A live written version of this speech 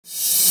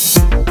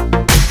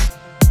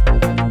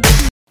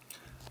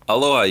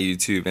Aloha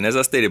YouTube, and as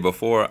I stated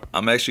before,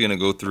 I'm actually going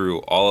to go through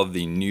all of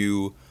the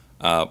new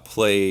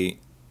Play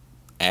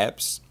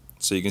apps.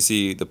 So you can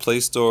see the Play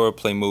Store,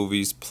 Play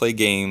Movies, Play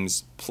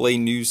Games, Play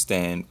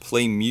Newsstand,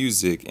 Play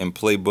Music, and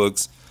Play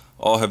Books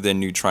all have their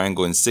new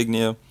triangle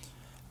insignia.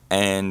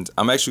 And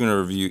I'm actually going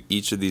to review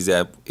each of these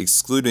apps,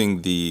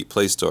 excluding the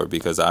Play Store,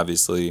 because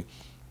obviously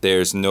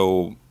there's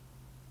no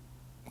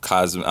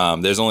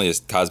there's only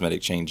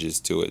cosmetic changes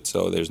to it,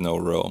 so there's no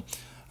real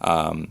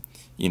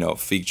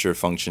feature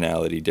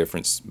functionality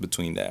difference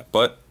between that.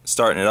 But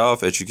starting it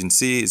off, as you can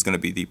see, is going to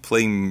be the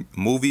Play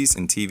Movies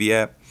and TV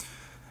app.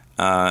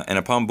 And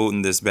upon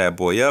booting this bad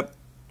boy up,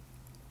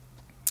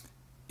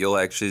 you'll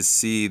actually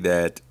see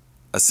that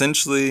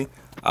essentially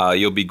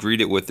you'll be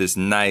greeted with this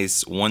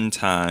nice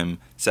one-time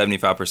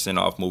 75%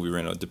 off movie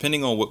rental,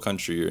 depending on what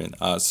country you're in.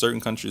 Certain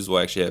countries will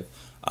actually have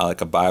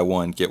like a buy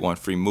one, get one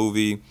free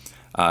movie.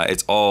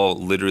 It's all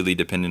literally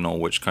depending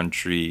on which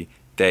country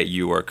that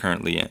you are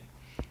currently in.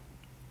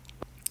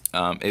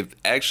 It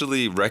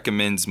actually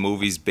recommends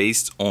movies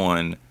based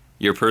on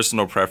your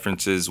personal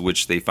preferences,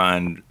 which they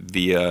find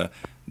via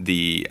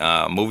the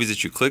movies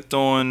that you clicked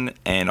on,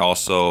 and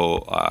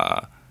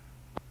also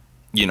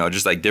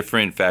just like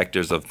different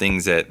factors of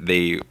things that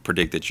they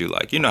predict that you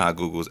like. You know how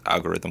Google's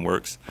algorithm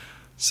works.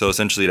 So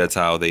essentially that's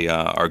how they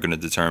are going to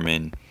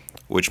determine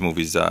which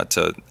movies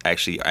to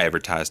actually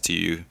advertise to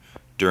you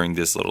during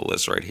this little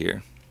list right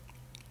here.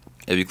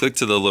 If you click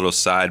to the little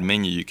side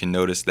menu, you can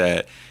notice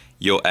that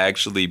you'll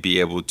actually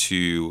be able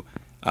to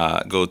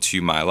go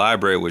to my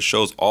library, which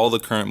shows all the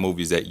current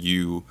movies that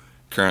you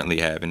currently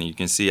have. And you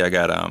can see I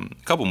got a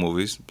couple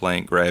movies: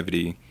 Blank,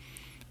 Gravity,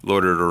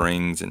 Lord of the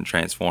Rings, and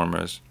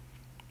Transformers,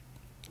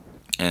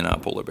 and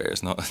Polar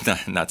Bears. No,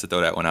 not to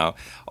throw that one out.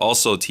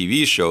 Also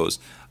TV shows.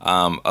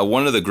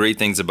 One of the great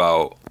things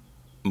about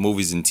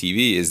movies and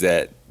TV is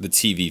that the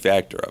TV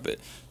factor of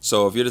it.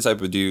 So if you're the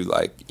type of dude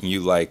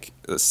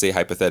let's say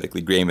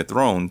hypothetically Game of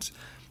Thrones,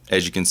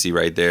 as you can see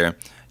right there,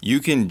 you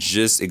can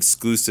just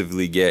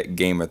exclusively get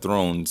Game of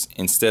Thrones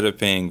instead of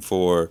paying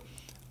for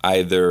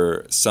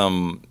either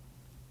some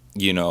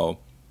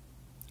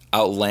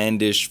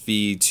outlandish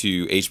fee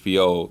to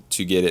HBO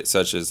to get it,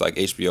 such as like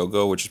HBO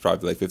Go, which is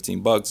probably like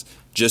 $15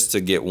 just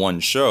to get one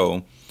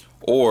show,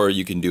 or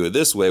you can do it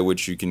this way,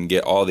 which you can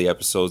get all the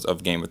episodes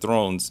of Game of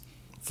Thrones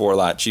for a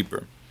lot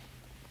cheaper.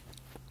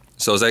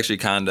 So it's actually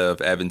kind of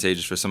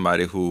advantageous for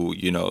somebody who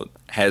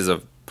has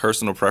a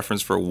personal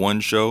preference for one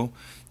show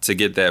to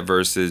get that,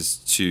 versus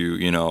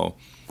to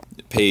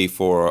pay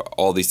for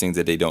all these things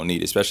that they don't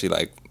need, especially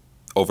like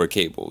over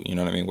cable, you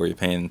know what I mean, where you're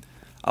paying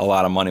a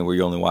lot of money where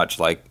you only watch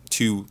like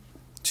two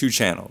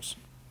channels.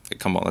 Like,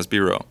 come on, let's be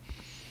real.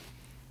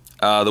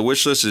 The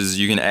wish list is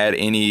you can add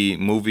any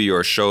movie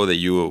or show that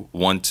you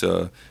want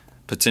to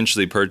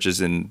potentially purchase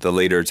in the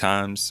later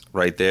times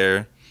right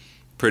there.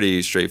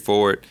 Pretty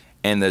straightforward.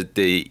 And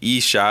the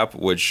eShop,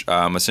 which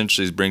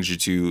essentially brings you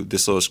to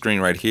this little screen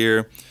right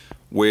here,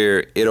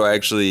 where it'll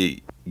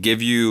actually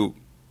give you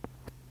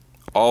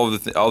all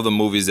the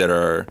movies that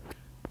are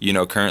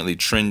currently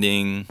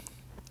trending,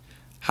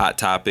 hot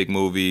topic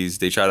movies.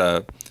 They try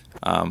to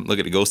look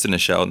at the Ghost in the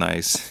Shell,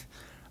 nice,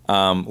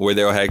 where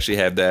they'll actually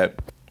have that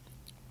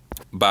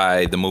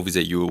by the movies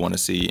that you would want to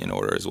see in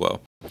order as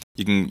well.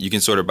 You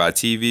can sort it by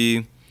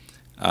TV,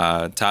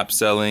 top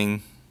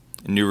selling,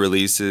 new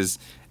releases,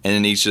 and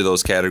in each of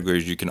those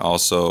categories you can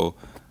also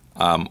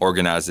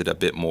organize it a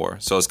bit more.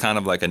 So it's kind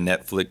of like a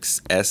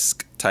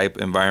Netflix-esque type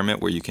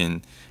environment where you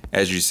can,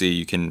 as you see,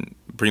 you can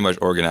pretty much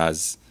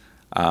organize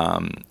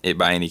it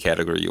by any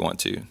category you want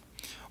to.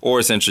 Or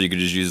essentially you could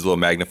just use a little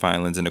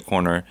magnifying lens in the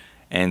corner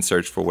and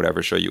search for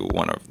whatever show you would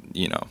want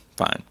to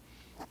find.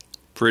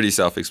 Pretty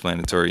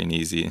self-explanatory and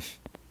easy.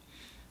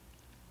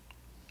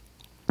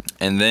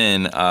 And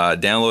then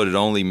downloaded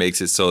only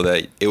makes it so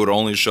that it would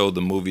only show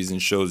the movies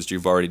and shows that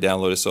you've already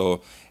downloaded.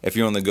 So if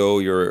you're on the go,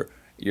 you're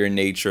in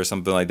nature or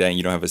something like that, and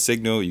you don't have a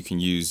signal, you can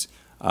use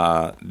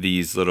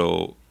these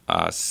little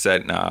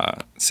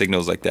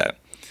signals like that.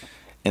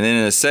 And then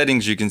in the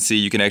settings, you can see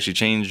you can actually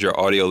change your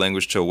audio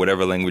language to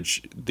whatever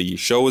language the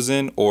show is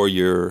in, or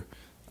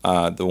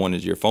the one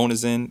that your phone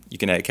is in. You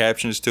can add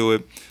captions to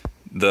it.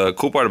 The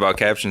cool part about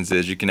captions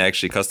is you can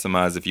actually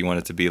customize if you want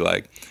it to be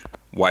like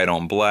white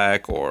on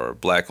black or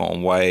black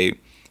on white.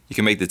 You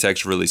can make the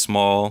text really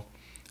small,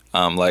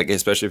 like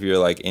especially if you're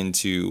like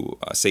into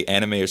say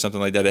anime or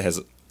something like that. It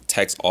has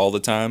text all the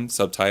time,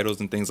 subtitles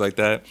and things like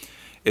that.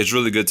 It's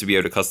really good to be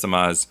able to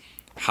customize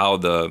how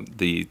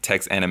the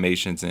text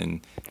animations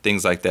and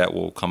things like that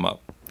will come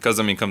up,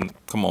 because I mean, come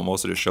on,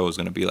 most of the show is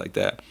going to be like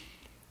that.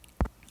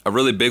 A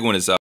really big one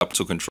is up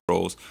to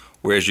controls,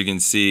 where as you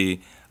can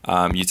see,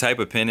 you type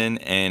a pin in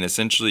and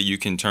essentially you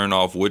can turn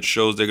off which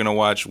shows they're going to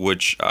watch,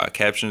 which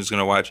captions going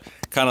to watch,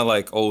 kind of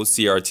like old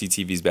CRT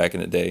TVs back in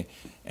the day.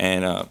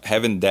 And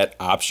having that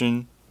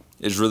option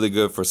is really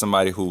good for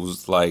somebody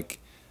who's like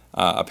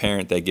a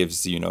parent that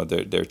gives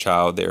their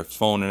child their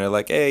phone and they're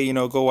like, hey,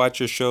 go watch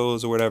your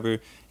shows or whatever,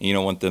 and you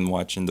don't want them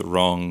watching the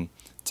wrong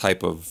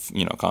type of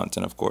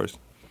content, of course.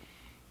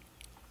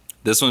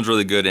 This one's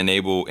really good.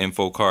 Enable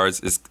info cards.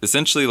 It's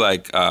essentially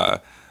like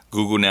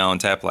Google Now and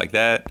Tap like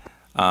that,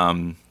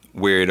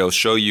 where it'll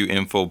show you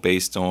info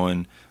based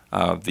on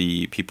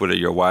the people that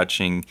you're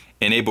watching.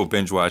 Enable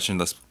binge watching.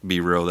 Let's be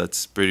real.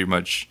 That's pretty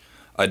much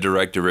a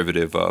direct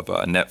derivative of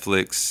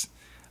Netflix.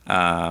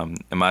 And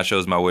my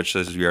shows, my wish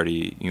list. We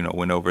already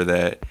went over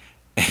that.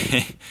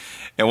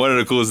 And one of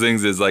the coolest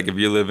things is like if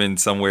you're living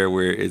somewhere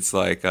where it's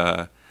like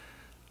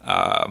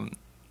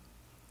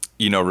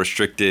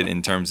restricted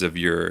in terms of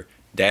your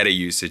data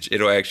usage,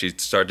 it'll actually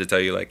start to tell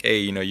you like, hey,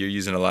 you're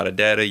using a lot of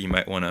data, you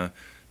might want to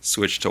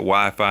switch to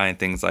Wi-Fi and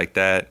things like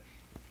that.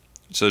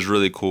 So it's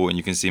really cool. And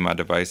you can see my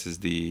device is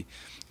the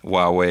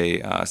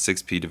Huawei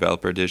 6P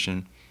Developer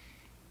Edition.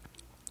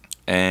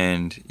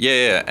 And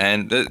yeah,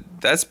 and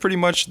that's pretty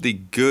much the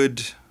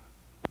good,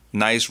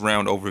 nice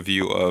round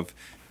overview of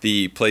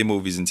the Play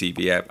Movies and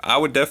TV app. I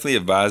would definitely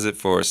advise it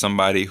for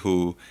somebody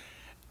who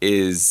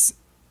is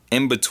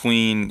in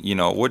between,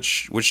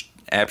 which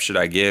app should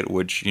I get?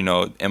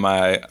 Am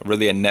I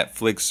really a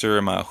Netflixer?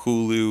 Am I a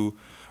Hulu?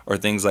 Or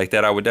things like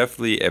that. I would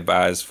definitely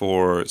advise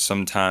for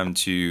some time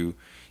to,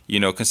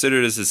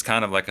 consider this as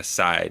kind of like a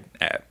side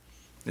app.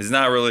 It's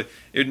not really,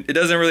 it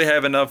doesn't really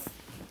have enough,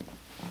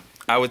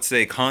 I would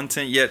say,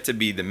 content yet to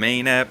be the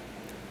main app.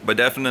 But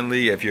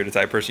definitely, if you're the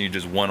type of person you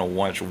just want to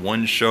watch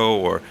one show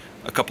or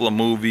a couple of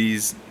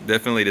movies,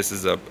 definitely this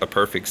is a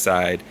perfect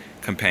side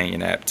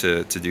companion app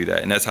to do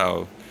that. And that's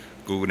how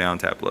Google Now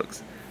and Tap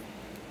looks.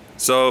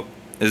 So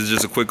this is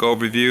just a quick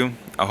overview.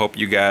 I hope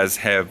you guys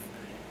have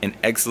an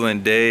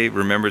excellent day.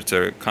 Remember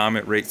to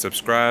comment, rate,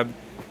 subscribe,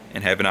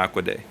 and have an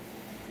aqua day.